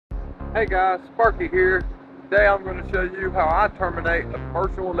Hey guys, Sparky here. Today I'm going to show you how I terminate a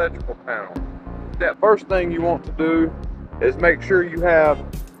commercial electrical panel. That first thing you want to do is make sure you have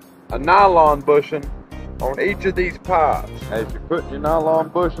a nylon bushing on each of these pipes. As you're putting your nylon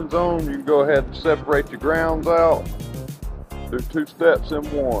bushings on, you can go ahead and separate your grounds out. Do 2 steps in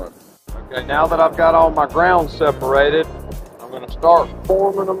one. Okay, now that I've got all my grounds separated, I'm going to start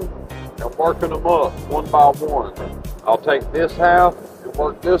forming them and working them up one by one. I'll take this half and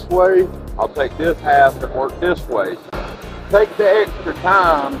work this way. I'll take this half and work this way. Take the extra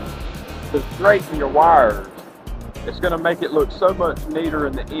time to straighten your wires. It's going to make it look so much neater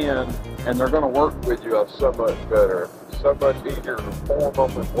in the end, and they're going to work with you so much better. So much easier to form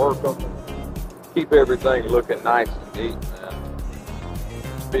them and work them. Keep everything looking nice and neat, man.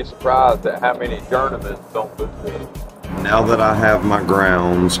 You'd be surprised at how many journeymen don't do this. Now that I have my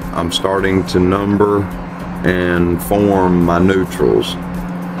grounds, I'm starting to number and form my neutrals.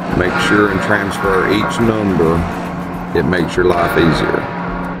 Make sure and transfer each number. It makes your life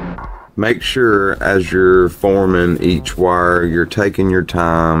easier. Make sure as you're forming each wire, you're taking your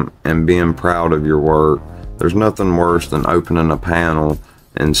time and being proud of your work. There's nothing worse than opening a panel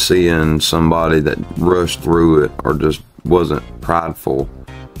and seeing somebody that rushed through it or just wasn't prideful.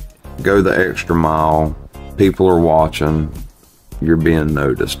 Go the extra mile. People are watching. You're being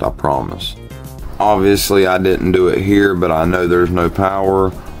noticed, I promise. Obviously I didn't do it here, but I know there's no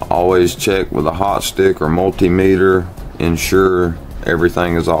power. Always check with a hot stick or multimeter. Ensure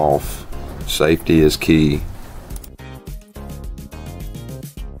everything is off. Safety is key.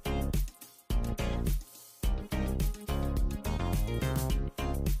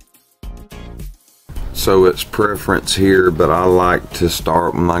 So it's preference here, but I like to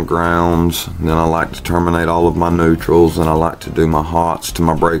start with my grounds, then I like to terminate all of my neutrals, and I like to do my hots to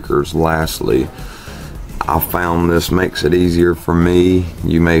my breakers lastly. I found this makes it easier for me.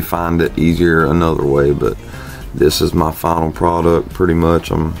 You may find it easier another way, but this is my final product pretty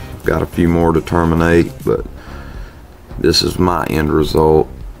much. I've got a few more to terminate, but this is my end result.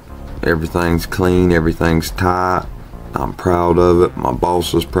 Everything's clean, everything's tight. I'm proud of it, my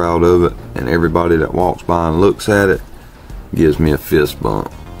boss is proud of it, and everybody that walks by and looks at it gives me a fist bump.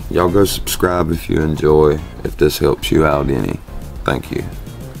 Y'all go subscribe if you enjoy, if this helps you out any. Thank you.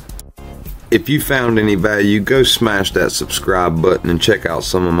 If you found any value, go smash that subscribe button and check out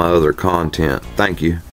some of my other content. Thank you.